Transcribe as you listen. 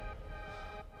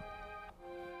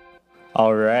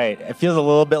All right. It feels a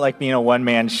little bit like being a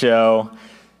one-man show,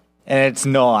 and it's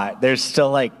not. There's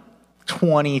still like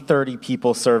 20, 30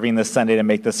 people serving this Sunday to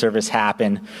make the service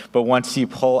happen. But once you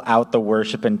pull out the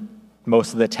worship and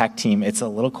most of the tech team, it's a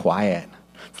little quiet.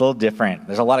 It's a little different.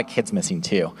 There's a lot of kids missing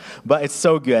too. But it's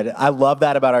so good. I love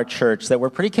that about our church, that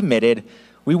we're pretty committed.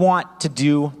 We want to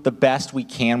do the best we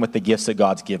can with the gifts that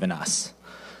God's given us.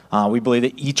 We believe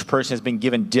that each person has been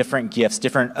given different gifts,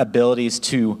 different abilities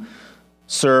to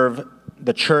serve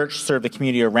the church, serve the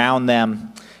community around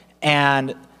them.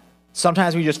 And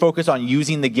sometimes we just focus on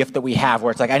using the gift that we have, where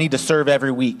it's like, I need to serve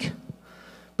every week.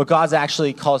 But God's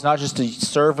actually calls not just to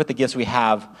serve with the gifts we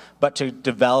have, but to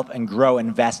develop and grow,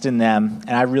 invest in them.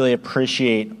 And I really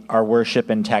appreciate our worship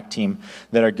and tech team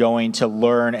that are going to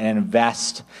learn and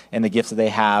invest in the gifts that they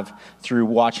have through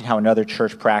watching how another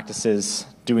church practices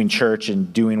doing church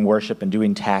and doing worship and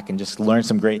doing tech, and just learn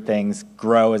some great things,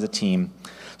 grow as a team.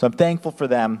 So I'm thankful for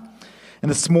them. And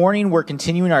this morning we're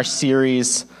continuing our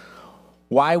series,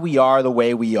 Why We Are the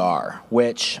Way We Are,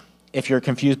 which, if you're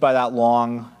confused by that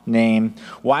long name,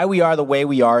 Why We Are the Way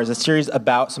We Are is a series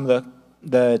about some of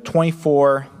the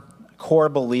 24 core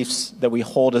beliefs that we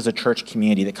hold as a church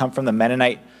community that come from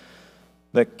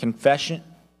the confession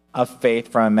of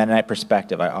faith from a Mennonite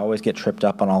perspective. I always get tripped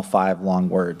up on all 5 long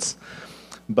words.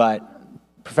 But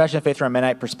profession of faith from a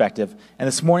Mennonite perspective. And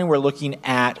this morning we're looking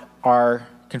at our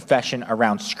confession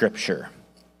around Scripture.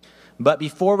 But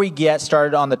before we get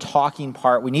started on the talking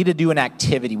part, we need to do an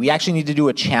activity. We actually need to do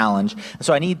a challenge.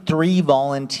 So I need 3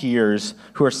 volunteers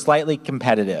who are slightly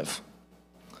competitive,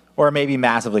 or maybe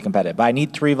massively competitive, but I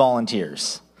need 3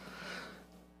 volunteers.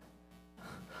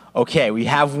 Okay, we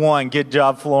have 1. Good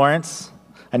job, Florence.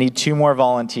 I need 2 more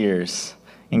volunteers.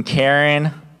 And Karen,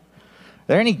 are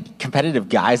there any competitive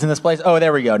guys in this place? Oh,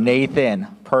 there we go, Nathan.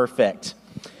 Perfect.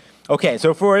 Okay,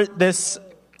 so for this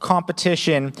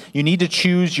competition, you need to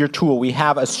choose your tool. We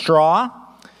have a straw,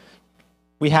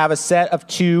 we have a set of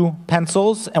 2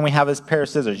 pencils, and we have a pair of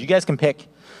scissors. You guys can pick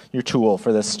your tool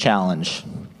for this challenge.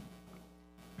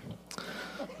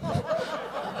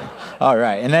 All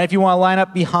right, and then if you want to line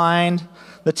up behind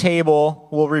the table,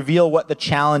 we'll reveal what the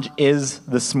challenge is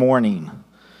this morning.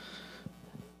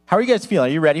 How are you guys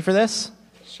feeling? Are you ready for this?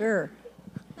 Sure.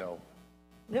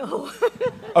 No.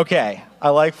 Okay, I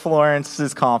like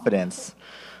Florence's confidence.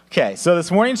 Okay, so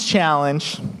this morning's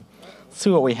challenge, let's see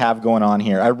what we have going on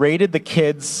here. I raided the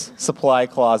kids' supply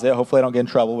closet. Hopefully I don't get in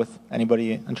trouble with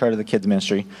anybody in charge of the kids'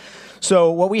 ministry.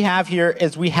 So what we have here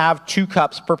is we have 2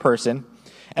 cups per person,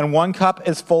 and 1 cup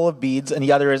is full of beads and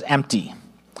the other is empty.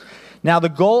 Now the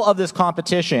goal of this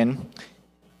competition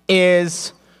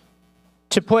is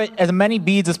to put as many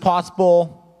beads as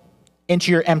possible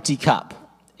into your empty cup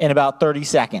in about 30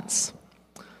 seconds.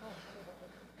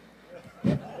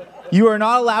 You are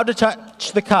not allowed to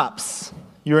touch the cups.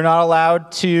 You are not allowed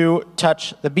to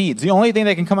touch the beads. The only thing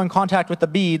that can come in contact with the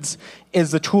beads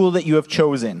is the tool that you have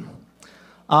chosen.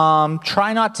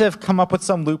 Try not to come up with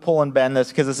some loophole and bend this,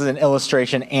 because this is an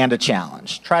illustration and a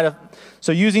challenge.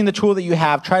 So using the tool that you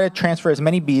have, try to transfer as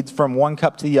many beads from 1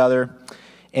 cup to the other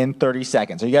in 30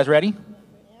 seconds. Are you guys ready?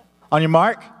 Yep. On your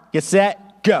mark, get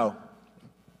set, go.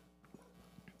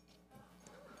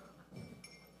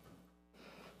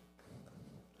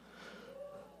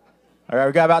 All right,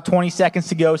 we've got about 20 seconds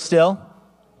to go still.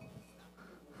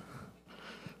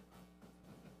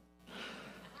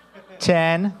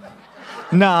 10,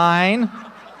 9,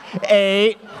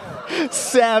 8,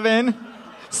 7,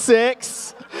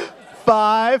 6,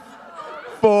 5,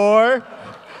 4,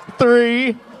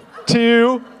 3,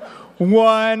 2,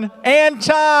 1, and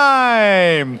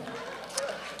time!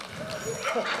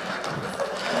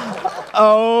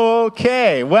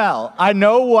 Okay, well, I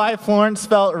know why Florence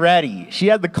felt ready. She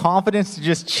had the confidence to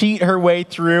just cheat her way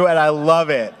through, and I love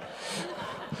it.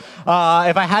 If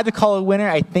I had to call a winner,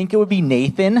 I think it would be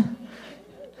Nathan.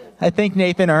 I think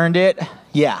Nathan earned it.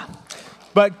 Yeah.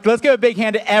 But let's give a big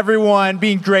hand to everyone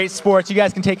being great sports. You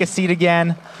guys can take a seat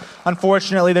again.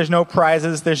 Unfortunately, there's no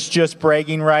prizes. There's just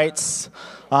bragging rights.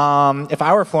 If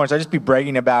I were Florence, I'd just be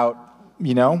bragging about,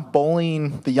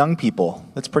 bullying the young people.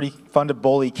 It's pretty fun to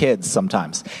bully kids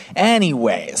sometimes.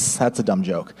 Anyways, that's a dumb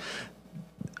joke.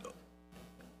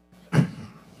 I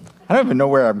don't even know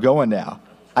where I'm going now.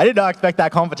 I did not expect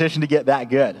that competition to get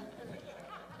that good.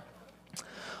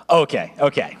 Okay.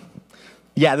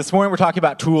 Yeah, this morning we're talking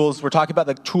about tools. We're talking about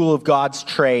the tool of God's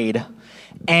trade.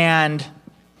 And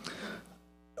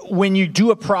when you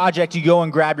do a project, you go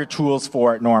and grab your tools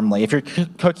for it normally. If you're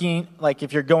cooking, like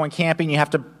if you're going camping, you have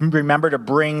to remember to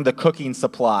bring the cooking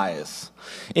supplies.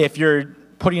 If you're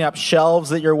putting up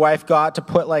shelves that your wife got to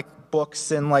put like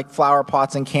books and like flower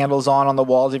pots and candles on the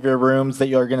walls of your rooms that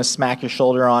you're going to smack your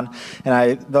shoulder on.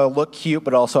 And they'll look cute,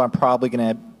 but also I'm probably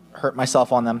going to hurt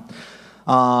myself on them.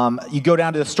 You go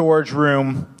down to the storage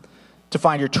room to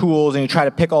find your tools, and you try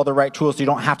to pick all the right tools so you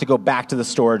don't have to go back to the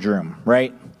storage room,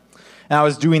 right? And I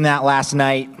was doing that last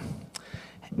night,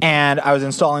 and I was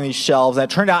installing these shelves, and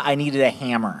it turned out I needed a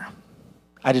hammer.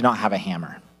 I did not have a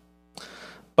hammer.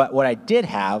 But what I did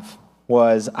have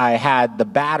was I had the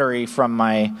battery from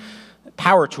my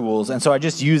power tools, and so I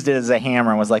just used it as a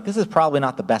hammer and was like, this is probably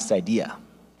not the best idea.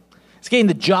 It's getting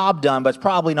the job done, but it's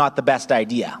probably not the best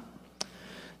idea.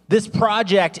 This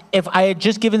project, if I had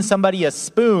just given somebody a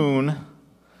spoon,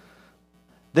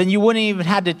 then you wouldn't even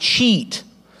had to cheat,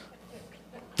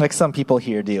 like some people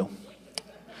here do.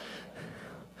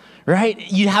 Right?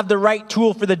 You have the right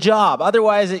tool for the job.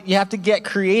 Otherwise, you have to get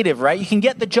creative, right? You can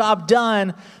get the job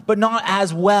done, but not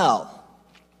as well.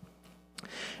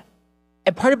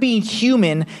 And part of being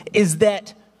human is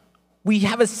that we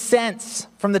have a sense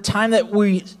from the time that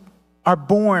we are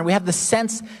born, we have the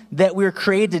sense that we're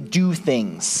created to do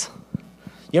things.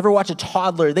 You ever watch a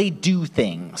toddler? They do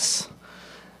things.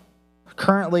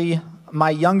 Currently, my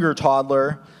younger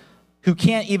toddler, who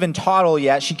can't even toddle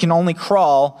yet, she can only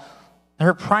crawl,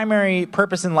 her primary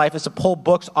purpose in life is to pull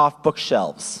books off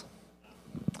bookshelves.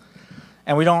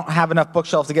 And we don't have enough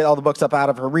bookshelves to get all the books up out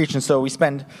of her reach, and so we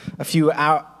spend a few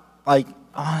hours,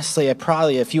 honestly,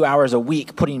 probably a few hours a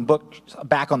week putting books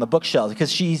back on the bookshelves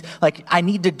because she's like, I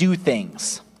need to do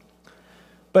things.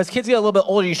 But as kids get a little bit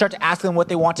older, you start to ask them what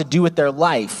they want to do with their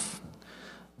life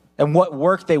and what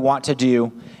work they want to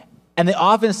do. And they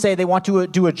often say they want to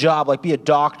do a job, like be a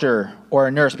doctor or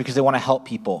a nurse because they want to help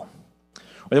people.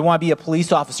 Or they want to be a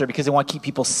police officer because they want to keep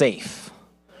people safe.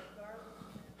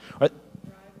 Or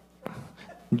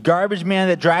garbage man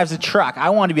that drives a truck.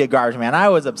 I wanted to be a garbage man. I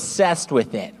was obsessed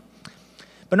with it.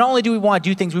 But not only do we want to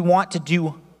do things, we want to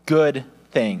do good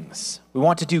things. We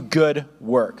want to do good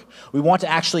work. We want to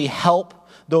actually help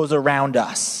those around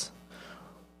us.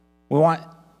 We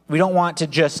don't want to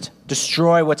just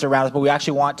destroy what's around us, but we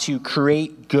actually want to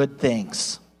create good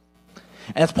things.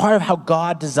 And it's part of how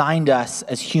God designed us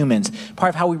as humans. Part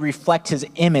of how we reflect his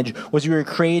image was we were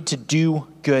created to do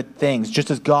good things.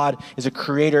 Just as God is a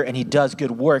creator and he does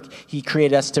good work, he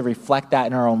created us to reflect that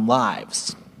in our own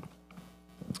lives.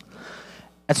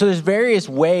 And so there's various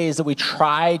ways that we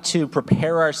try to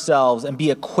prepare ourselves and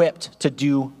be equipped to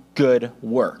do good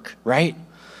work, right?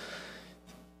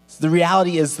 So the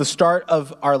reality is the start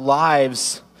of our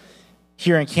lives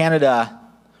here in Canada,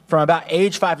 from about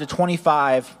age 5 to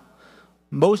 25,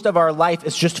 most of our life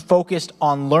is just focused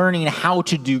on learning how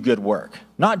to do good work.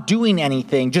 Not doing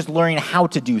anything, just learning how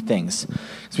to do things.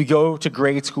 So we go to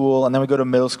grade school, and then we go to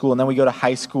middle school, and then we go to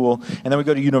high school, and then we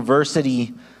go to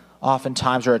university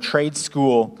oftentimes, or a trade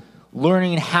school,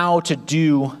 learning how to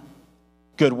do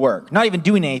good work. Not even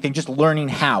doing anything, just learning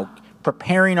how.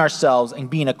 Preparing ourselves and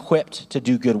being equipped to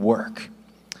do good work.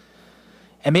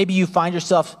 And maybe you find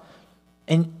yourself,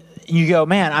 and you go,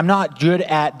 man, I'm not good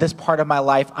at this part of my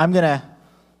life. I'm going to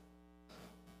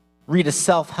read a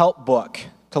self-help book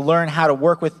to learn how to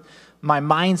work with my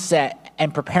mindset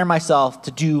and prepare myself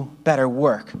to do better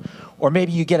work. Or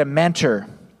maybe you get a mentor.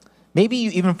 Maybe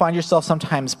you even find yourself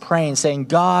sometimes praying, saying,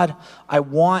 God, I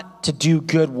want to do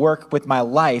good work with my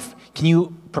life. Can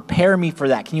you prepare me for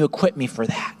that? Can you equip me for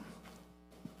that?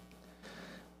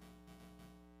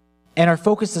 And our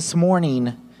focus this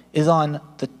morning is on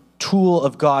the tool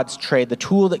of God's trade, the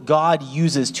tool that God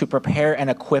uses to prepare and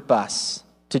equip us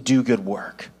to do good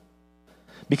work.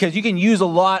 Because you can use a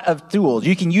lot of tools.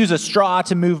 You can use a straw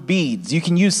to move beads. You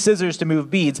can use scissors to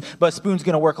move beads, but a spoon's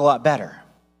going to work a lot better.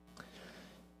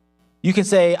 You can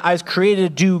say, I was created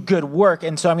to do good work,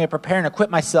 and so I'm going to prepare and equip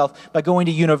myself by going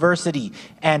to university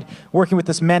and working with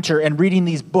this mentor and reading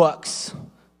these books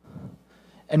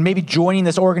and maybe joining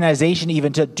this organization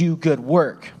even to do good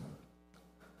work.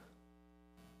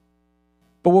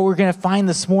 But what we're going to find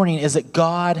this morning is that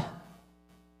God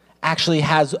actually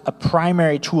has a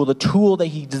primary tool, the tool that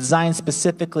he designed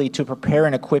specifically to prepare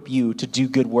and equip you to do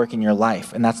good work in your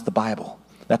life, and that's the Bible.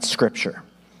 That's Scripture.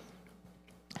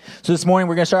 So this morning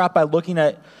we're going to start off by looking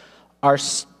at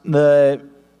the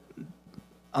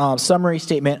summary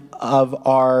statement of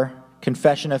our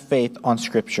confession of faith on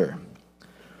Scripture.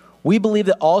 We believe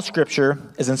that all Scripture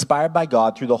is inspired by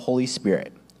God through the Holy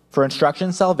Spirit for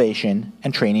instruction, salvation,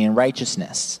 and training in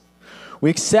righteousness. We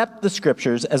accept the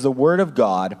Scriptures as the Word of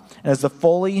God and as the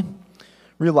fully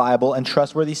reliable and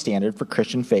trustworthy standard for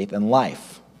Christian faith and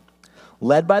life.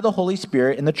 Led by the Holy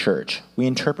Spirit in the church, we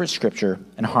interpret Scripture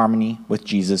in harmony with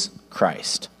Jesus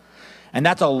Christ. And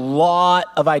that's a lot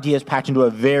of ideas packed into a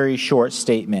very short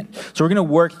statement. So we're going to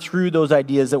work through those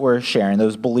ideas that we're sharing,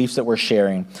 those beliefs that we're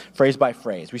sharing, phrase by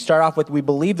phrase. We start off with, we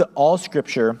believe that all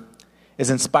Scripture is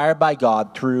inspired by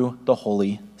God through the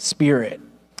Holy Spirit.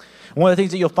 And one of the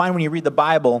things that you'll find when you read the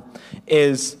Bible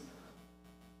is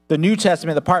the New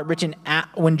Testament, the part written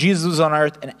when Jesus was on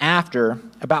earth and after,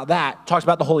 about that, talks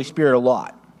about the Holy Spirit a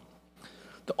lot.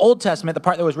 The Old Testament, the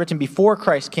part that was written before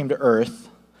Christ came to earth,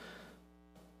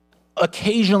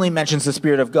 occasionally mentions the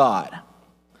Spirit of God.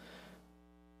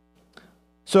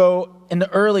 So in the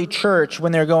early church,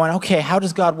 when they're going, okay, how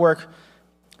does God work?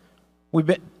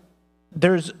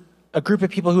 There's a group of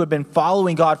people who have been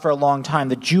following God for a long time.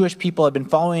 The Jewish people have been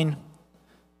following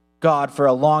God for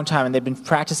a long time, and they've been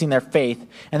practicing their faith.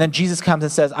 And then Jesus comes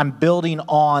and says, I'm building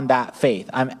on that faith.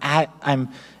 I'm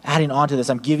adding on to this.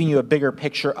 I'm giving you a bigger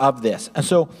picture of this. And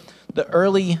so the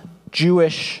early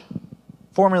Jewish,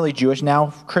 formerly Jewish,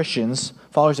 now Christians,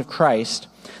 followers of Christ,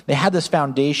 they had this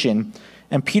foundation,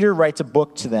 and Peter writes a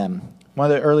book to them.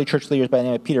 One of the early church leaders by the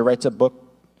name of Peter writes a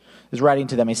book, is writing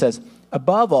to them. He says,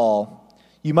 above all,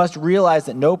 you must realize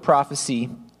that no prophecy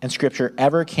in Scripture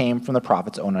ever came from the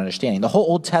prophet's own understanding. The whole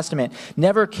Old Testament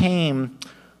never came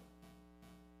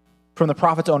from the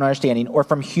prophet's own understanding or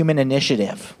from human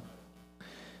initiative.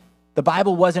 The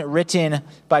Bible wasn't written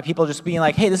by people just being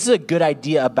like, hey, this is a good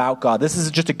idea about God. This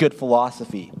is just a good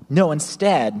philosophy. No,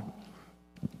 instead,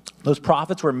 those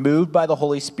prophets were moved by the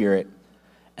Holy Spirit,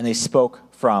 and they spoke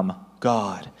from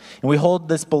God. And we hold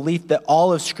this belief that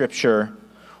all of Scripture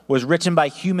was written by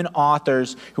human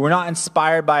authors who were not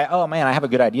inspired by, oh man, I have a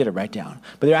good idea to write down.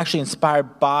 But they're actually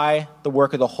inspired by the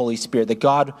work of the Holy Spirit, that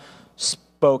God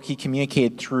spoke, he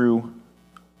communicated through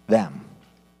them.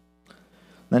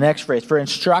 The next phrase, for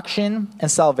instruction and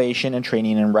salvation and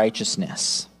training in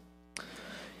righteousness.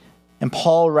 And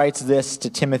Paul writes this to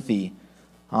Timothy.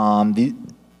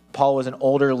 Paul was an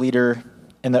older leader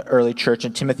in the early church,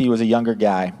 and Timothy was a younger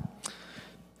guy.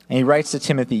 And he writes to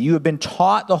Timothy, you have been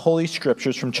taught the Holy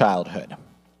Scriptures from childhood.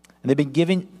 And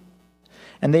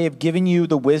they have given you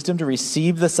the wisdom to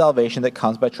receive the salvation that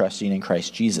comes by trusting in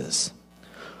Christ Jesus.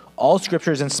 All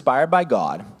Scripture is inspired by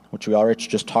God, which we already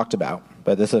just talked about,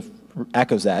 but this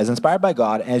echoes that, is inspired by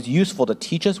God and is useful to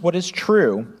teach us what is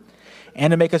true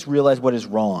and to make us realize what is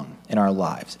wrong in our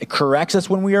lives. It corrects us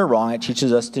when we are wrong. It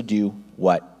teaches us to do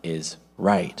what is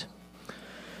right.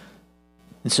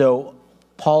 And so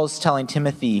Paul is telling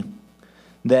Timothy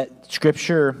that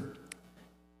Scripture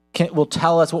will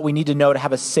tell us what we need to know to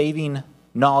have a saving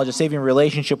knowledge, a saving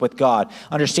relationship with God,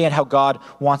 understand how God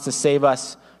wants to save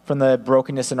us from the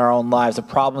brokenness in our own lives, the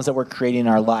problems that we're creating in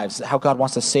our lives, how God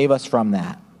wants to save us from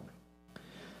that.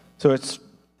 So it's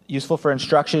useful for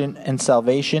instruction and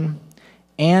salvation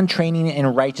and training in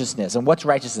righteousness. And what's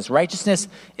righteousness? Righteousness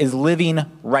is living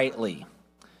rightly.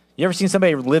 You ever seen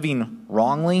somebody living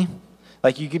wrongly?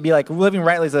 Like you could be like, living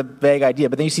rightly is a vague idea,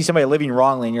 but then you see somebody living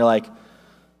wrongly and you're like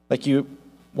you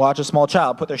watch a small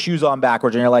child put their shoes on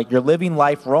backwards and you're like, you're living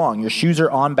life wrong. Your shoes are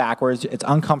on backwards. It's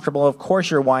uncomfortable. Of course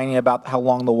you're whining about how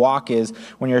long the walk is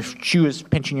when your shoe is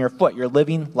pinching your foot. You're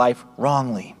living life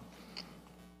wrongly.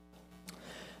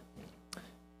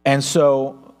 And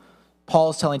so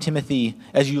Paul is telling Timothy,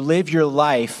 as you live your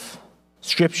life,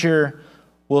 Scripture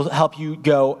will help you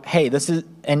go, hey, this is,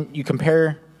 and you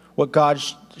compare what God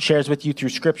shares with you through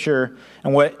Scripture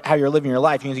and how you're living your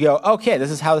life. You can go, okay, this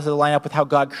is how this will line up with how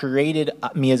God created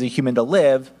me as a human to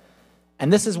live.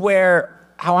 And this is where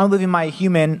how I'm living my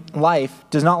human life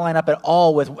does not line up at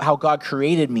all with how God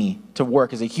created me to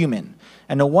work as a human.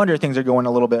 And no wonder things are going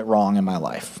a little bit wrong in my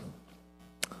life.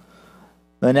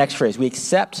 The next phrase, we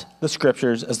accept the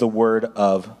Scriptures as the Word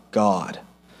of God.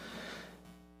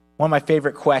 One of my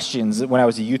favorite questions when I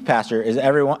was a youth pastor is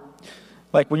everyone,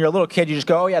 like when you're a little kid, you just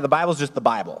go, oh yeah, the Bible's just the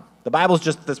Bible. The Bible's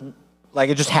just this, like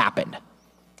it just happened.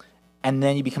 And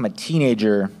then you become a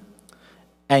teenager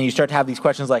and you start to have these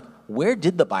questions like, where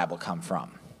did the Bible come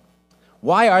from?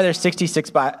 Why are there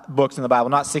 66 books in the Bible,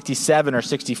 not 67 or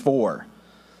 64?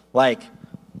 Like,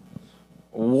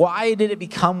 why did it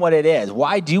become what it is?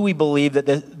 Why do we believe that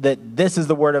this is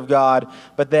the Word of God,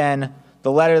 but then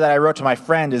the letter that I wrote to my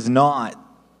friend is not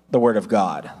the Word of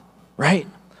God, right?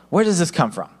 Where does this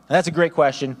come from? And that's a great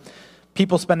question.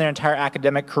 People spend their entire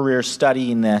academic career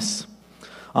studying this.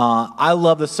 I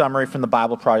love the summary from the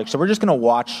Bible Project, so we're just going to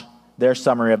watch their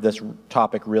summary of this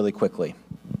topic really quickly.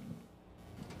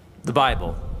 The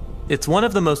Bible. It's one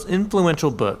of the most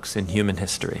influential books in human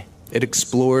history. It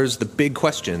explores the big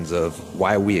questions of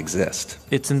why we exist.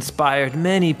 It's inspired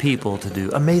many people to do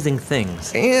amazing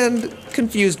things. And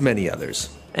confused many others.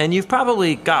 And you've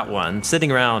probably got one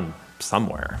sitting around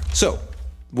somewhere. So,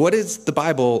 What is the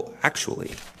Bible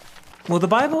actually? Well, the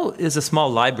Bible is a small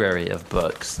library of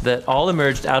books that all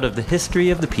emerged out of the history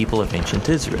of the people of ancient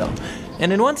Israel.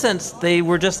 And in one sense, they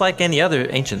were just like any other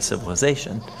ancient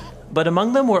civilization. But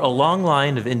among them were a long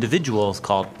line of individuals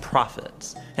called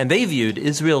prophets. And they viewed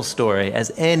Israel's story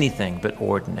as anything but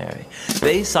ordinary.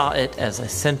 They saw it as a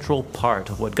central part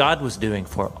of what God was doing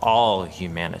for all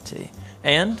humanity.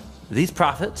 And these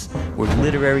prophets were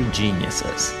literary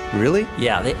geniuses. Really?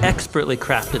 Yeah, they expertly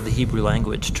crafted the Hebrew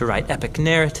language to write epic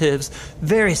narratives,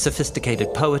 very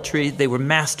sophisticated poetry. They were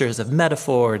masters of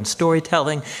metaphor and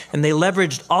storytelling, and they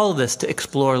leveraged all of this to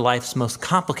explore life's most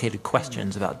complicated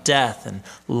questions about death and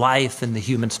life and the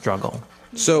human struggle.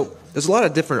 So, there's a lot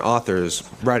of different authors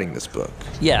writing this book.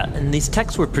 Yeah, and these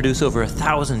texts were produced over a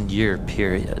 1,000-year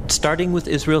period, starting with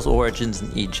Israel's origins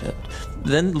in Egypt,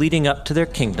 then leading up to their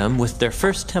kingdom with their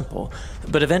first temple.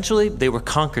 But eventually, they were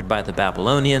conquered by the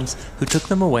Babylonians, who took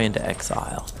them away into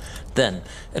exile. Then,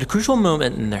 at a crucial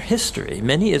moment in their history,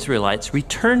 many Israelites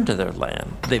returned to their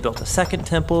land. They built a second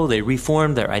temple, they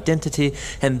reformed their identity,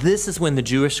 and this is when the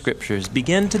Jewish scriptures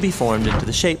began to be formed into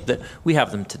the shape that we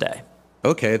have them today.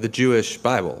 Okay, the Jewish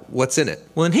Bible. What's in it?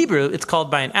 Well, in Hebrew, it's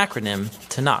called by an acronym,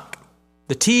 Tanakh.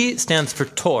 The T stands for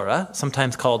Torah,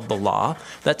 sometimes called the Law.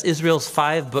 That's Israel's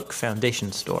 5-book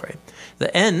foundation story.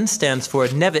 The N stands for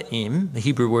Nevi'im, the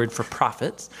Hebrew word for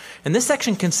prophets. And this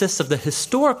section consists of the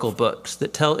historical books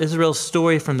that tell Israel's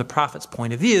story from the prophet's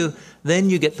point of view. Then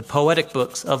you get the poetic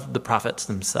books of the prophets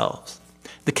themselves.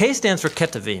 The K stands for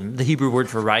Ketuvim, the Hebrew word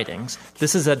for writings.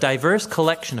 This is a diverse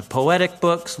collection of poetic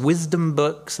books, wisdom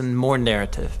books, and more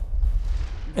narrative.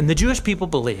 And the Jewish people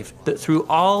believe that through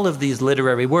all of these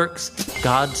literary works,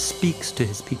 God speaks to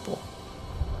his people.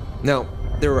 Now,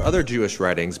 there were other Jewish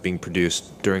writings being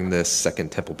produced during this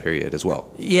Second Temple period as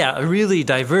well. Yeah, a really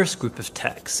diverse group of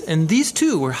texts. And these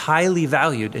too were highly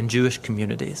valued in Jewish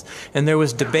communities. And there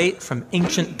was debate from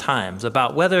ancient times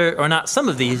about whether or not some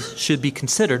of these should be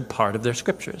considered part of their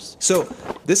scriptures. So,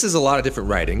 this is a lot of different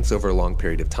writings over a long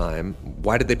period of time.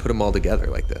 Why did they put them all together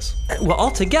like this? Well,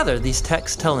 altogether, these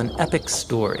texts tell an epic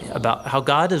story about how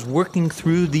God is working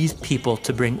through these people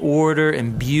to bring order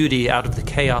and beauty out of the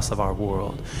chaos of our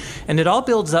world. And it all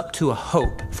builds up to a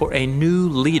hope for a new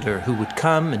leader who would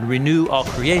come and renew all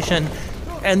creation.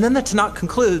 And then the Tanakh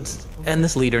concludes, and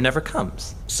this leader never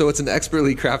comes. So it's an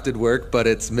expertly crafted work, but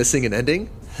it's missing an ending?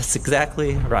 That's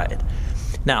exactly right.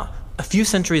 Now, a few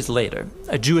centuries later,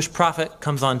 a Jewish prophet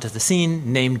comes onto the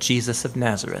scene named Jesus of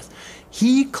Nazareth.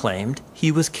 He claimed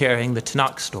he was carrying the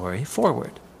Tanakh story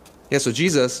forward. Yeah, so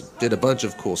Jesus did a bunch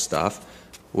of cool stuff,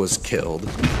 was killed,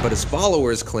 but his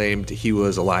followers claimed he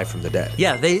was alive from the dead.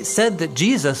 Yeah, they said that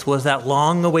Jesus was that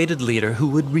long-awaited leader who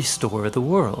would restore the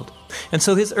world. And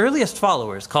so his earliest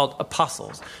followers, called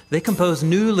apostles, they composed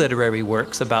new literary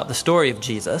works about the story of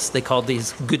Jesus. They called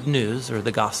these Good News, or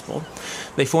the Gospel.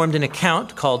 They formed an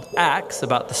account called Acts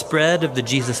about the spread of the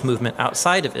Jesus movement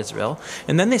outside of Israel.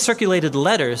 And then they circulated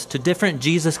letters to different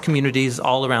Jesus communities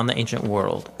all around the ancient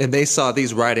world. And they saw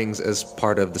these writings as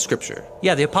part of the scripture.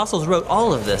 Yeah, the apostles wrote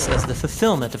all of this as the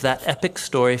fulfillment of that epic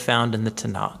story found in the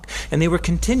Tanakh. And they were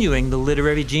continuing the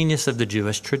literary genius of the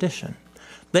Jewish tradition.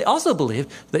 They also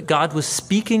believed that God was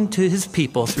speaking to his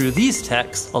people through these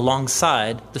texts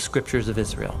alongside the scriptures of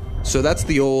Israel. So that's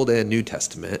the Old and New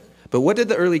Testament. But what did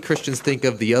the early Christians think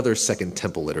of the other Second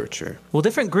Temple literature? Well,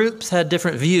 different groups had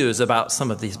different views about some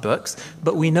of these books,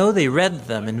 but we know they read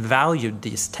them and valued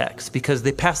these texts because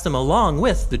they passed them along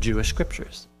with the Jewish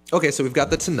scriptures. Okay, so we've got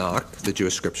the Tanakh, the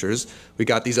Jewish scriptures. We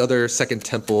got these other Second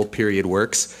Temple period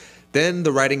works. Then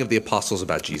the writing of the apostles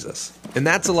about Jesus. And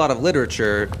that's a lot of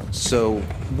literature, so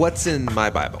what's in my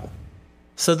Bible?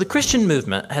 So the Christian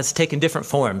movement has taken different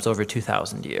forms over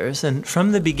 2,000 years, and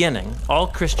from the beginning, all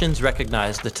Christians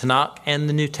recognized the Tanakh and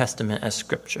the New Testament as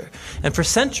scripture. And for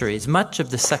centuries, much of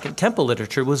the Second Temple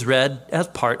literature was read as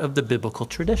part of the biblical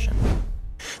tradition.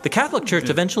 The Catholic Church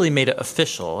eventually made it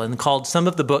official and called some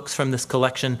of the books from this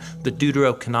collection the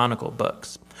Deuterocanonical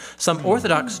books. Some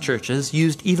Orthodox churches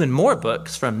used even more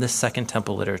books from this Second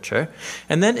Temple literature.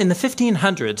 And then in the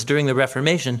 1500s, during the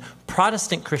Reformation,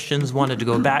 Protestant Christians wanted to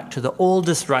go back to the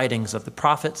oldest writings of the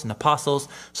prophets and apostles,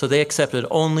 so they accepted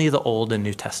only the Old and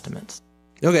New Testaments.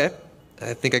 Okay,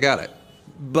 I think I got it.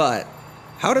 But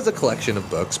how does a collection of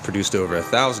books produced over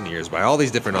 1,000 years by all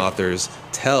these different authors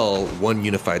tell one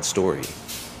unified story?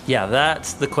 Yeah,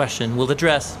 that's the question we'll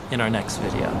address in our next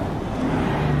video.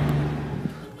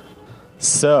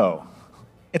 So,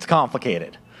 it's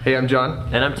complicated. Hey, I'm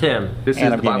John. And I'm Tim. This And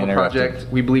is I'm the getting Bible interrupted.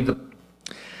 Project. We believe the...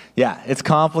 Yeah, it's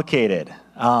complicated.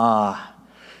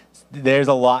 there's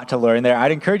a lot to learn there.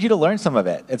 I'd encourage you to learn some of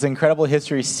it. It's incredible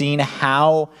history, seeing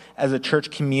how, as a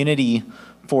church community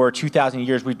for 2,000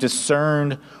 years, we've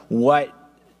discerned what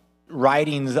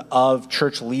writings of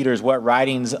church leaders, what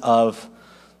writings of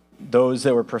those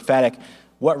that were prophetic,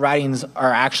 what writings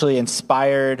are actually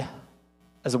inspired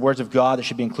as the words of God that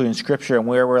should be included in Scripture, and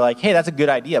where we're like, hey, that's a good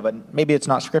idea, but maybe it's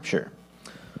not Scripture.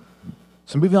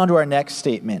 So moving on to our next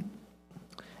statement.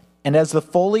 And as the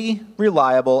fully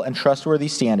reliable and trustworthy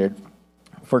standard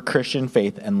for Christian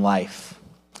faith and life.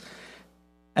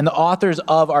 And the authors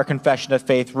of our Confession of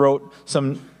Faith wrote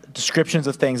some descriptions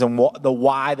of things and the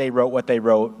why they wrote what they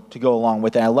wrote to go along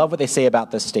with it. And I love what they say about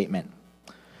this statement.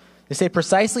 They say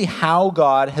precisely how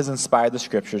God has inspired the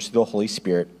Scriptures through the Holy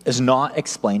Spirit is not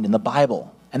explained in the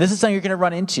Bible. And this is something you're going to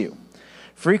run into.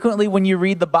 Frequently when you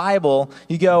read the Bible,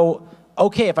 you go,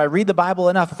 okay, if I read the Bible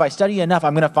enough, if I study enough,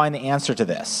 I'm going to find the answer to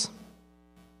this.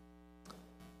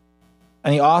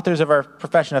 And the authors of our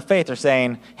Profession of Faith are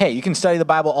saying, hey, you can study the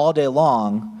Bible all day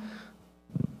long.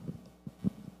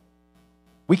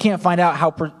 We can't find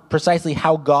out precisely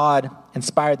how God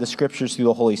inspired the Scriptures through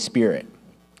the Holy Spirit.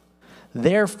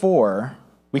 Therefore,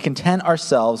 we content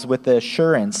ourselves with the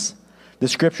assurance the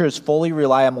Scripture is fully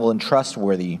reliable and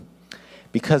trustworthy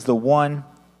because the one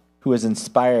who has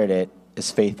inspired it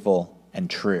is faithful and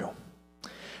true.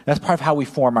 That's part of how we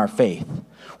form our faith.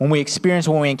 When we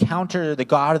encounter the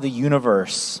God of the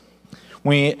universe,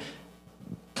 when we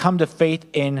come to faith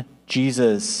in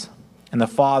Jesus and the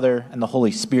Father and the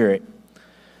Holy Spirit,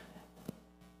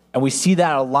 and we see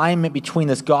that alignment between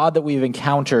this God that we've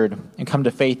encountered and come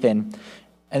to faith in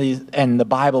and the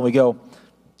Bible, we go,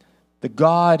 the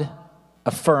God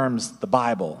affirms the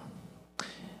Bible.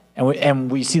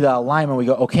 And we see that alignment, we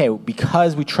go, okay,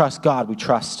 because we trust God, we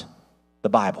trust the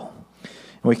Bible.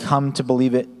 And we come to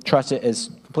believe it, trust it as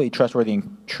completely trustworthy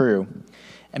and true.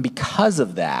 And because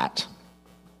of that,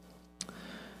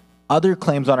 other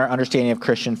claims on our understanding of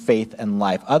Christian faith and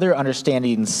life, other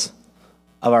understandings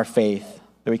of our faith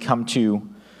that we come to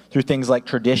through things like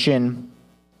tradition,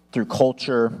 through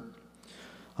culture,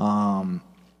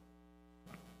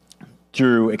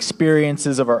 through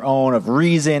experiences of our own, of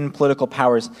reason, political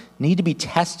powers, need to be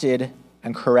tested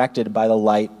and corrected by the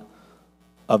light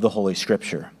of the Holy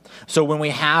Scripture. So when we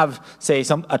have, say,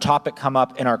 a topic come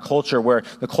up in our culture where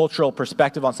the cultural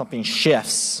perspective on something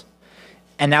shifts,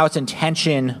 and now it's in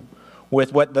tension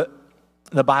with what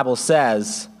the Bible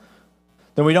says,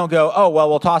 then we don't go, oh, well,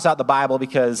 we'll toss out the Bible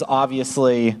because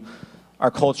obviously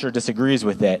our culture disagrees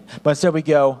with it. But instead we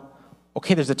go,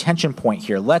 okay, there's a tension point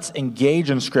here. Let's engage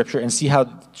in Scripture and see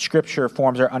how Scripture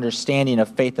forms our understanding of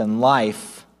faith and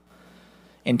life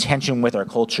in tension with our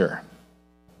culture.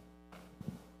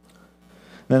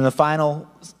 Then the final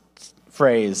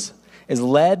phrase is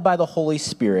led by the Holy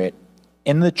Spirit.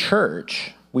 In the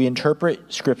church, we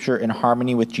interpret Scripture in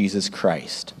harmony with Jesus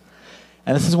Christ.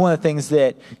 And this is one of the things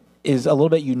that is a little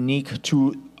bit unique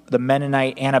to the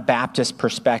Mennonite Anabaptist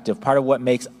perspective. Part of what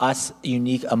makes us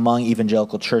unique among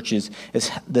evangelical churches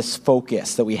is this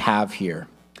focus that we have here.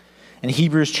 In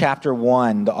Hebrews chapter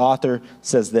 1, the author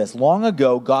says this, long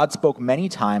ago, God spoke many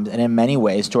times and in many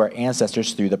ways to our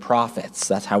ancestors through the prophets.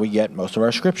 That's how we get most of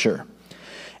our Scripture.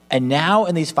 And now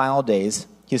in these final days,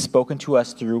 he has spoken to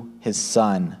us through his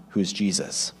Son, who is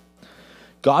Jesus.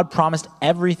 God promised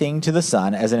everything to the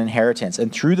Son as an inheritance,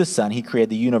 and through the Son, he created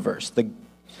the universe. The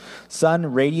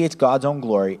Son radiates God's own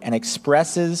glory and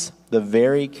expresses the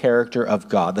very character of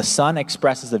God. The Son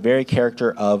expresses the very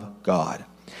character of God.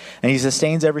 And he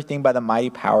sustains everything by the mighty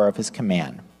power of his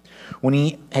command. When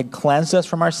he had cleansed us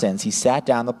from our sins, he sat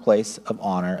down in the place of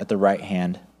honor at the right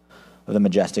hand of the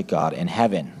majestic God in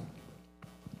heaven.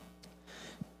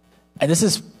 And this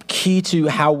is key to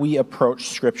how we approach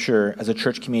Scripture as a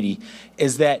church community,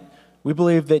 is that we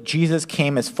believe that Jesus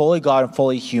came as fully God and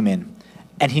fully human.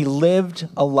 And he lived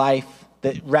a life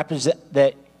that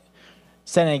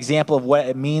set an example of what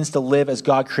it means to live as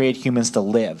God created humans to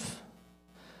live.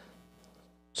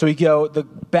 So we go, the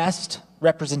best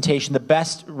representation, the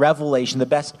best revelation, the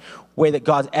best way that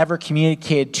God's ever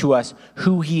communicated to us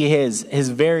who he is, his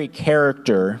very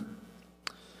character,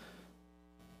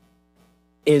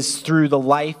 is through the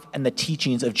life and the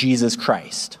teachings of Jesus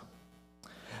Christ.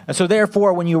 And so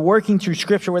therefore, when you're working through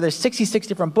Scripture, where there's 66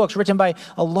 different books written by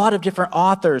a lot of different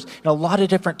authors in a lot of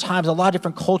different times, a lot of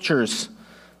different cultures,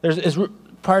 there's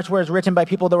parts where it's written by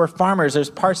people that were farmers. There's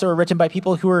parts that were written by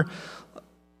people who were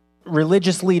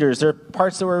religious leaders. There are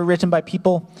parts that were written by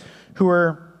people who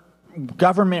were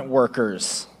government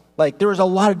workers. Like, there was a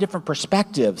lot of different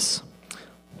perspectives.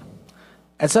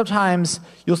 And sometimes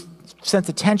you'll sense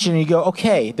of tension, and you go,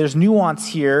 okay, there's nuance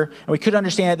here, and we could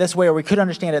understand it this way, or we could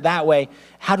understand it that way.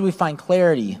 How do we find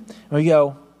clarity? And we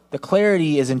go, the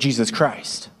clarity is in Jesus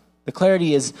Christ. The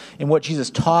clarity is in what Jesus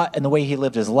taught and the way he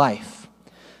lived his life.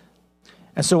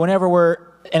 And so whenever we're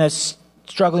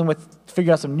struggling with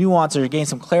figuring out some nuance or gain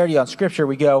some clarity on Scripture,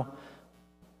 we go,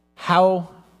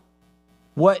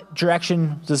 what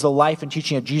direction does the life and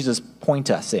teaching of Jesus point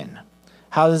us in?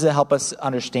 How does it help us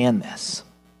understand this?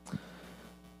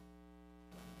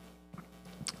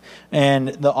 And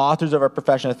the authors of our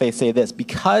profession of faith say this: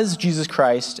 because Jesus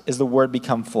Christ is the Word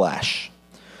become flesh,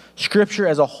 Scripture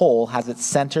as a whole has its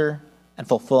center and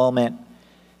fulfillment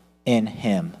in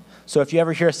him. So if you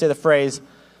ever hear us say the phrase,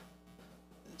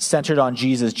 centered on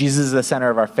Jesus, Jesus is the center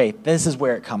of our faith, this is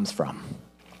where it comes from.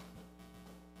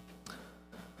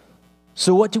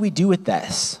 So what do we do with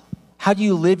this? How do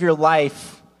you live your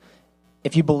life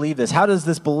if you believe this? How does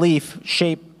this belief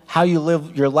shape how you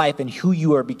live your life and who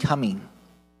you are becoming?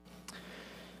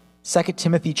 2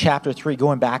 Timothy chapter 3,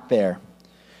 going back there.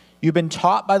 You've been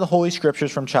taught by the Holy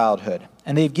Scriptures from childhood,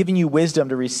 and they've given you wisdom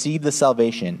to receive the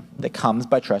salvation that comes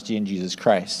by trusting in Jesus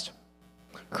Christ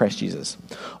Jesus.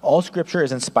 All Scripture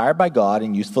is inspired by God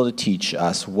and useful to teach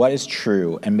us what is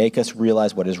true and make us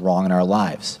realize what is wrong in our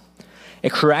lives.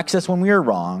 It corrects us when we are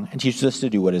wrong and teaches us to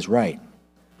do what is right.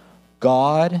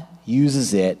 God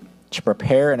uses it to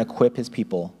prepare and equip his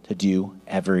people to do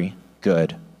every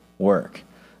good work.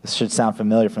 This should sound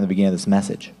familiar from the beginning of this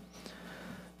message.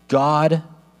 God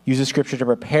uses Scripture to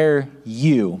prepare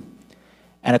you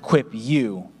and equip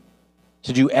you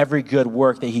to do every good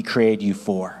work that he created you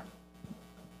for.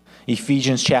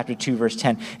 Ephesians chapter 2, verse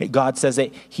 10, God says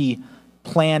that he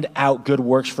planned out good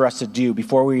works for us to do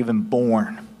before we were even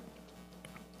born.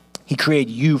 He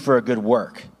created you for a good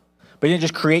work. But he didn't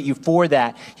just create you for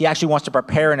that. He actually wants to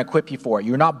prepare and equip you for it.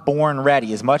 You're not born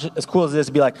ready. As cool as it is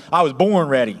to be like, I was born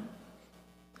ready.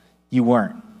 You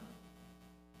weren't.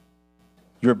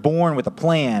 You were born with a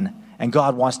plan, and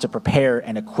God wants to prepare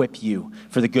and equip you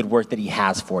for the good work that he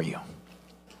has for you.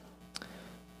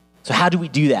 So how do we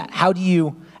do that? How do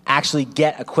you actually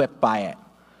get equipped by it?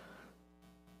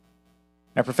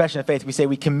 In our profession of faith, we say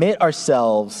we commit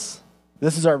ourselves.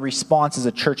 This is our response as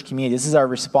a church community. This is our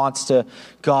response to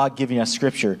God giving us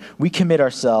Scripture. We commit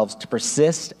ourselves to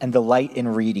persist and delight in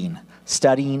reading,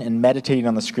 studying, and meditating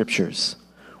on the Scriptures.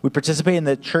 We participate in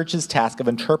the church's task of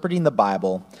interpreting the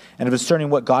Bible and of discerning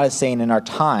what God is saying in our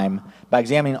time by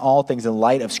examining all things in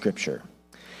light of Scripture.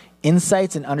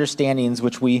 Insights and understandings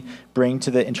which we bring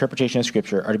to the interpretation of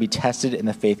Scripture are to be tested in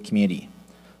the faith community.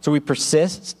 So we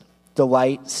persist,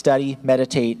 delight, study,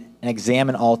 meditate, and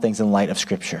examine all things in light of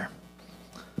Scripture.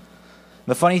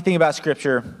 The funny thing about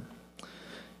Scripture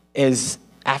is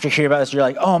after hearing about this, you're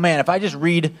like, oh man, if I just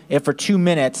read it for 2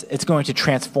 minutes, it's going to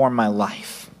transform my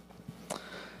life.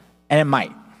 And it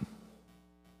might.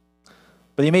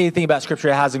 But the amazing thing about Scripture,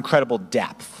 it has incredible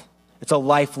depth. It's a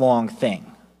lifelong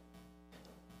thing.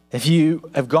 If you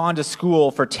have gone to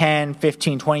school for 10,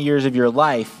 15, 20 years of your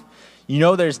life, you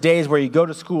know there's days where you go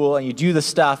to school and you do the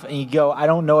stuff and you go, I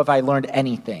don't know if I learned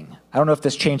anything. I don't know if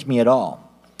this changed me at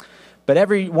all. But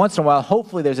every once in a while,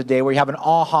 hopefully there's a day where you have an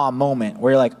aha moment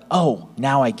where you're like, oh,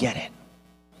 now I get it.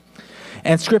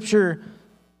 And Scripture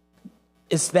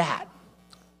is that.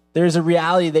 There's a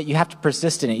reality that you have to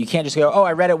persist in it. You can't just go, oh,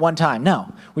 I read it one time.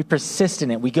 No, we persist in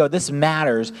it. We go, this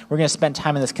matters. We're going to spend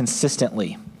time in this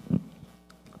consistently.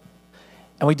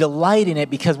 And we delight in it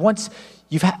because once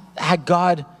you've had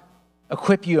God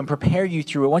equip you and prepare you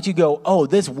through it, once you go, oh,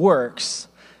 this works,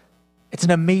 it's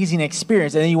an amazing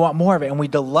experience, and then you want more of it. And we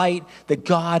delight that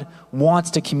God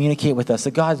wants to communicate with us,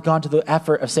 that God has gone to the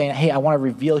effort of saying, hey, I want to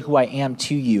reveal who I am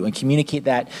to you and communicate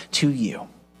that to you.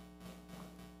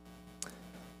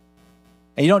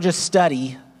 And you don't just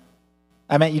study.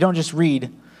 You don't just read,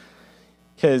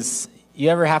 because you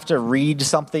ever have to read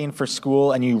something for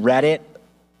school and you read it,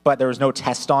 but there was no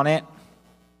test on it?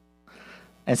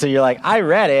 And so you're like, I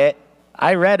read it.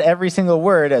 I read every single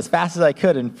word as fast as I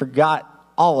could and forgot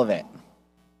all of it.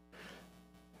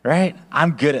 Right?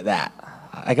 I'm good at that.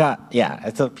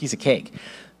 It's a piece of cake.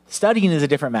 Studying is a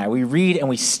different matter. We read and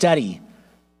we study.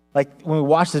 Like when we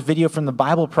watch this video from the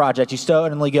Bible Project, you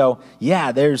suddenly go,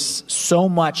 yeah, there's so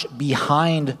much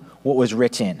behind what was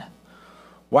written.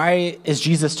 Why is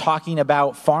Jesus talking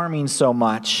about farming so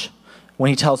much when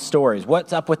he tells stories?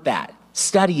 What's up with that?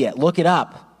 Study it. Look it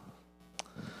up.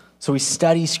 So we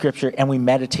study Scripture and we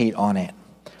meditate on it.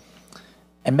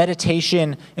 And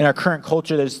meditation in our current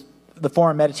culture, there's the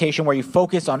form of meditation where you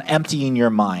focus on emptying your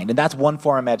mind. And that's one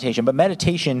form of meditation. But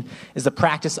meditation is the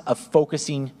practice of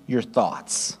focusing your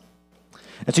thoughts.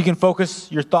 And so you can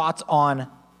focus your thoughts on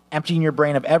emptying your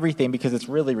brain of everything because it's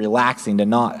really relaxing to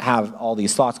not have all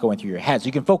these thoughts going through your head. So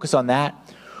you can focus on that,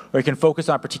 or you can focus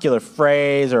on a particular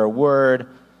phrase or a word.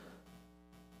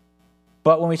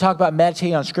 But when we talk about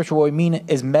meditating on Scripture, what we mean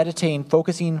is meditating,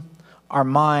 focusing our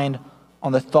mind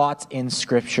on the thoughts in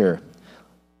Scripture.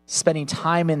 Spending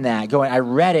time in that, going, I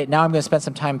read it, now I'm going to spend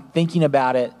some time thinking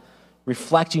about it,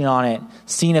 reflecting on it,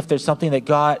 seeing if there's something that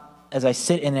God, as I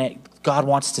sit in it, God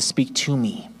wants to speak to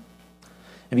me.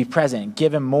 And be present.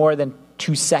 Give him more than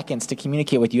 2 seconds to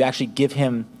communicate with you. Actually give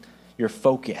him your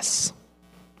focus.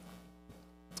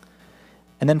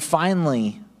 And then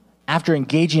finally, after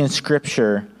engaging in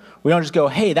Scripture, we don't just go,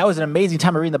 hey, that was an amazing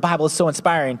time of reading the Bible. It's so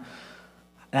inspiring.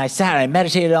 And I sat and I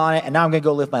meditated on it, and now I'm going to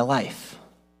go live my life.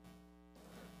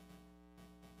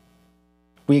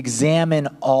 We examine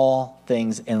all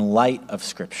things in light of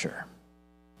Scripture.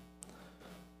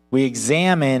 We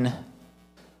examine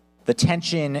the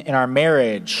tension in our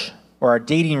marriage or our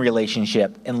dating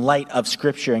relationship in light of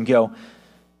Scripture and go,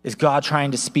 is God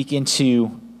trying to speak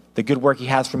into the good work he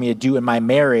has for me to do in my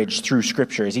marriage through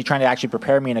Scripture? Is he trying to actually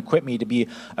prepare me and equip me to be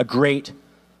a great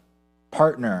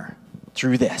partner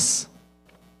through this?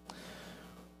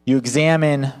 You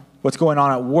examine what's going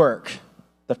on at work,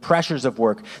 the pressures of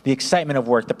work, the excitement of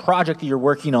work, the project that you're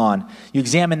working on. You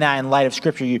examine that in light of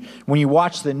Scripture. When you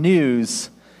watch the news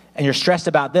and you're stressed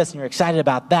about this and you're excited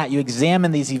about that, you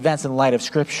examine these events in light of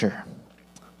Scripture.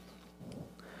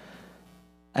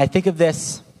 I think of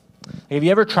this, have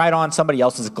you ever tried on somebody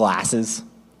else's glasses?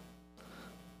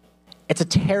 It's a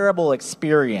terrible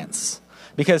experience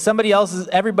because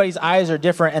everybody's eyes are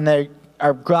different and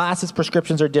our glasses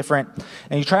prescriptions are different.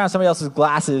 And you try on somebody else's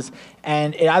glasses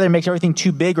and it either makes everything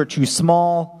too big or too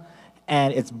small,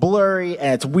 and it's blurry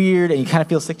and it's weird and you kind of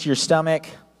feel sick to your stomach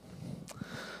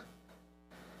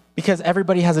because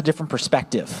everybody has a different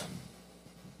perspective.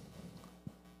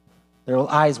 Their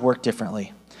eyes work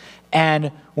differently.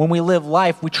 And when we live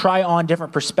life, we try on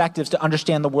different perspectives to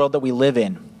understand the world that we live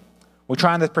in. We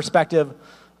try on the perspective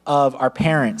of our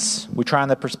parents. We try on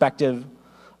the perspective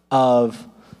of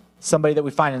somebody that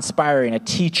we find inspiring, a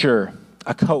teacher,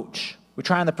 a coach. We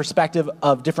try on the perspective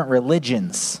of different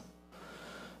religions,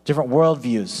 different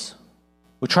worldviews.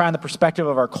 We try on the perspective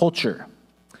of our culture.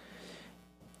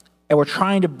 And we're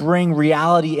trying to bring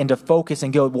reality into focus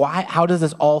and go, how does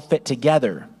this all fit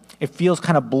together? It feels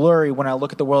kind of blurry when I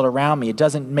look at the world around me. It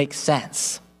doesn't make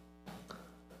sense.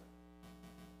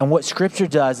 And what Scripture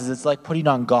does is it's like putting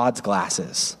on God's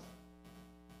glasses.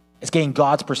 It's getting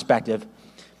God's perspective,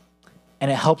 and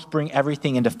it helps bring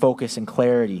everything into focus and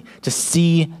clarity to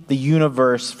see the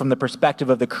universe from the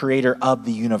perspective of the creator of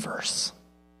the universe.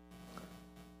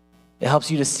 It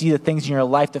helps you to see the things in your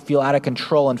life that feel out of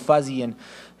control and fuzzy and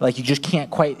like you just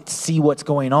can't quite see what's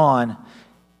going on.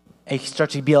 And you start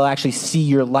to be able to actually see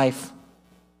your life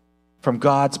from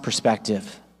God's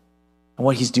perspective and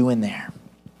what he's doing there.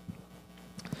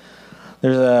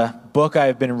 There's a book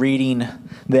I've been reading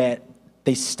that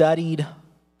they studied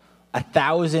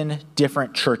 1,000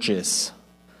 different churches.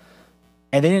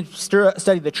 And they didn't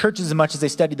study the churches as much as they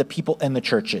studied the people in the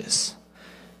churches.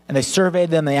 And they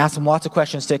surveyed them, they asked them lots of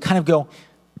questions to kind of go,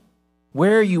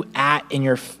 where are you at in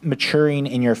your maturing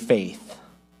in your faith?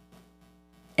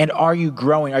 And are you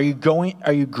growing? Are you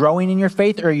growing in your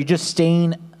faith, or are you just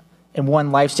staying in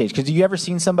one life stage? Because have you ever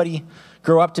seen somebody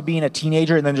grow up to being a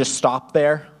teenager and then just stop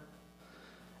there?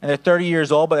 And they're 30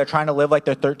 years old, but they're trying to live like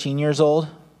they're 13 years old?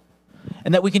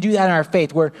 And that we can do that in our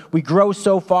faith, where we grow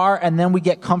so far and then we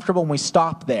get comfortable and we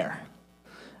stop there.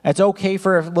 And it's okay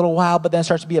for a little while, but then it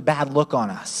starts to be a bad look on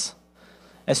us.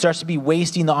 It starts to be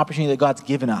wasting the opportunity that God's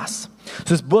given us. So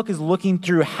this book is looking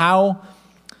through how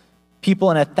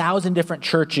people in 1,000 different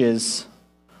churches,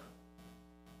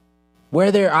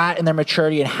 where they're at in their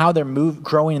maturity and how they're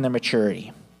growing in their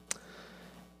maturity.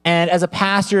 And as a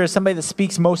pastor, as somebody that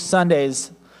speaks most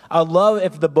Sundays, I would love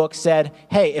if the book said,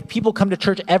 hey, if people come to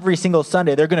church every single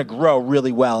Sunday, they're going to grow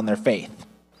really well in their faith.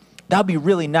 That would be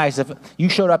really nice if you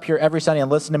showed up here every Sunday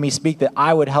and listened to me speak, that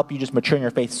I would help you just mature in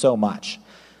your faith so much.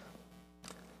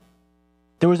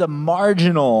 There was a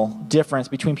marginal difference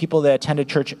between people that attended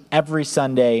church every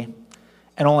Sunday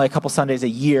and only a couple Sundays a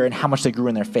year and how much they grew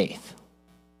in their faith.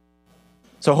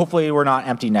 So hopefully we're not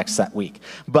empty next week.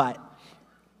 But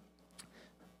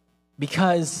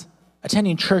because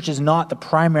attending church is not the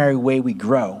primary way we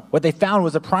grow, what they found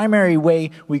was the primary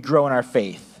way we grow in our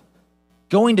faith.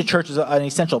 Going to church is an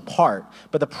essential part,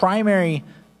 but the primary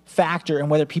factor in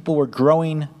whether people were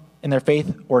growing in their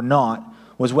faith or not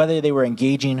was whether they were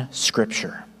engaging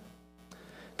Scripture.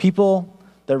 People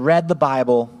that read the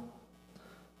Bible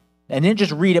and didn't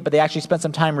just read it, but they actually spent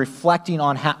some time reflecting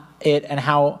on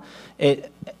how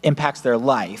it impacts their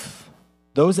life.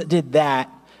 Those that did that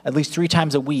at least 3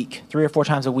 or 4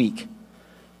 times a week,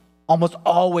 almost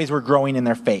always were growing in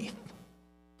their faith.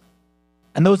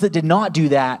 And those that did not do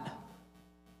that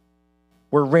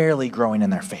were rarely growing in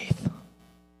their faith.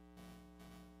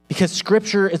 Because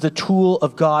Scripture is a tool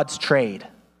of God's trade.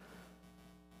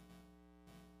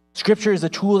 Scripture is a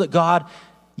tool that God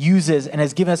uses and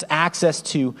has given us access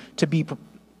to be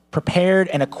prepared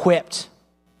and equipped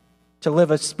to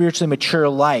live a spiritually mature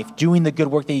life, doing the good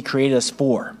work that He created us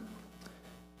for.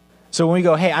 So when we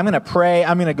go, hey, I'm going to pray,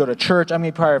 I'm going to go to church, I'm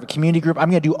going to be part of a community group, I'm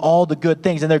going to do all the good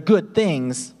things, and they're good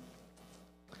things,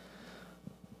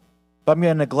 but I'm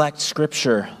going to neglect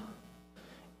Scripture.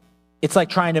 It's like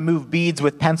trying to move beads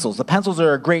with pencils. The pencils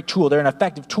are a great tool. They're an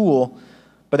effective tool,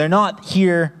 but they're not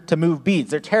here to move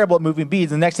beads. They're terrible at moving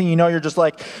beads. And the next thing you know, you're just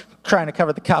like trying to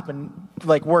cover the cup and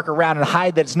like work around and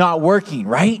hide that it's not working,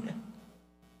 right?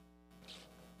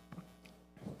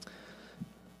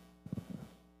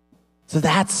 So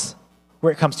that's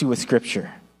where it comes to with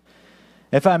Scripture.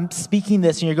 If I'm speaking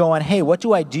this and you're going, hey, what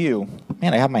do I do?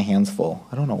 Man, I have my hands full.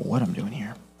 I don't know what I'm doing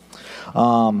here.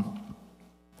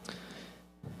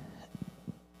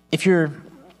 If you're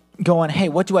going, hey,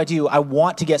 what do? I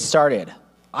want to get started.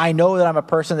 I know that I'm a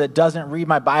person that doesn't read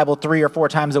my Bible 3 or 4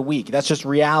 times a week. That's just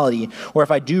reality. Or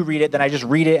if I do read it, then I just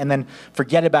read it and then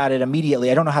forget about it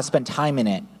immediately. I don't know how to spend time in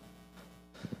it.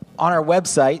 On our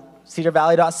website,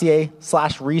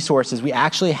 cedarvalley.ca/resources, we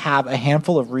actually have a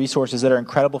handful of resources that are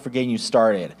incredible for getting you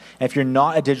started. And if you're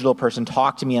not a digital person,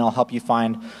 talk to me and I'll help you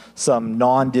find some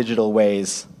non-digital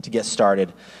ways to get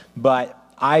started. But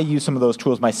I use some of those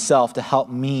tools myself to help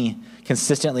me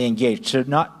consistently engage.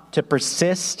 To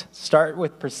persist, start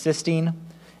with persisting and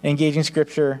engaging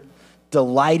Scripture,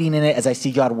 delighting in it as I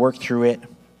see God work through it,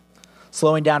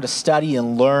 slowing down to study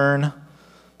and learn.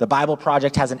 The Bible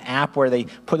Project has an app where they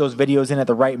put those videos in at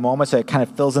the right moment, so it kind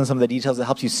of fills in some of the details that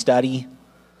helps you study,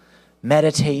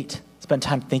 meditate, spend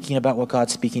time thinking about what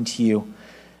God's speaking to you,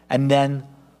 and then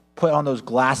put on those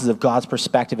glasses of God's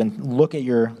perspective and look at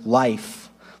your life,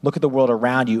 look at the world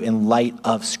around you in light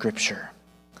of Scripture.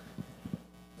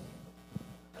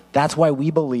 That's why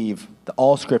we believe that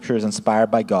all Scripture is inspired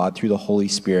by God through the Holy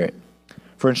Spirit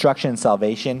for instruction in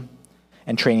salvation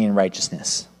and training in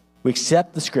righteousness. We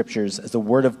accept the Scriptures as the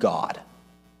Word of God,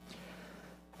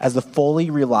 as the fully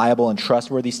reliable and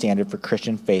trustworthy standard for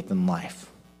Christian faith and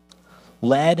life.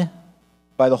 Led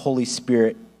by the Holy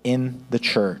Spirit in the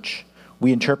church,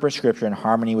 we interpret Scripture in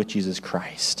harmony with Jesus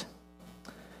Christ.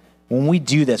 When we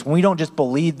do this, when we don't just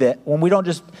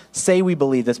say we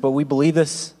believe this, but we believe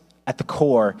this at the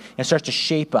core, and it starts to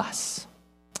shape us,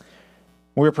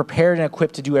 we're prepared and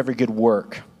equipped to do every good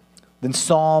work, then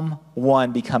Psalm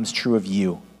 1 becomes true of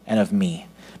you and of me,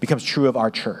 becomes true of our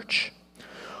church.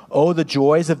 Oh, the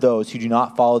joys of those who do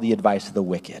not follow the advice of the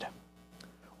wicked,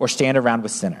 or stand around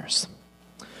with sinners,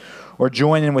 or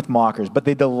join in with mockers, but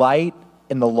they delight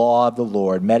in the law of the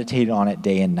Lord, meditating on it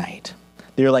day and night.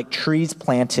 They are like trees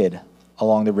planted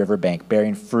along the riverbank,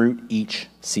 bearing fruit each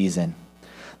season.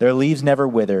 Their leaves never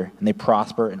wither, and they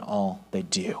prosper in all they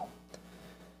do.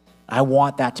 I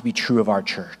want that to be true of our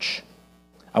church.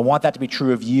 I want that to be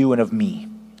true of you and of me.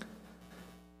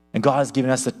 And God has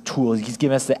given us the tools. He's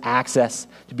given us the access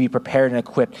to be prepared and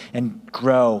equipped and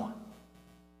grow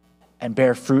and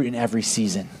bear fruit in every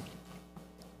season.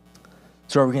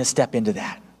 So are we going to step into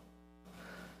that?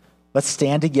 Let's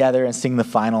stand together and sing the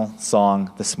final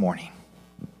song this morning.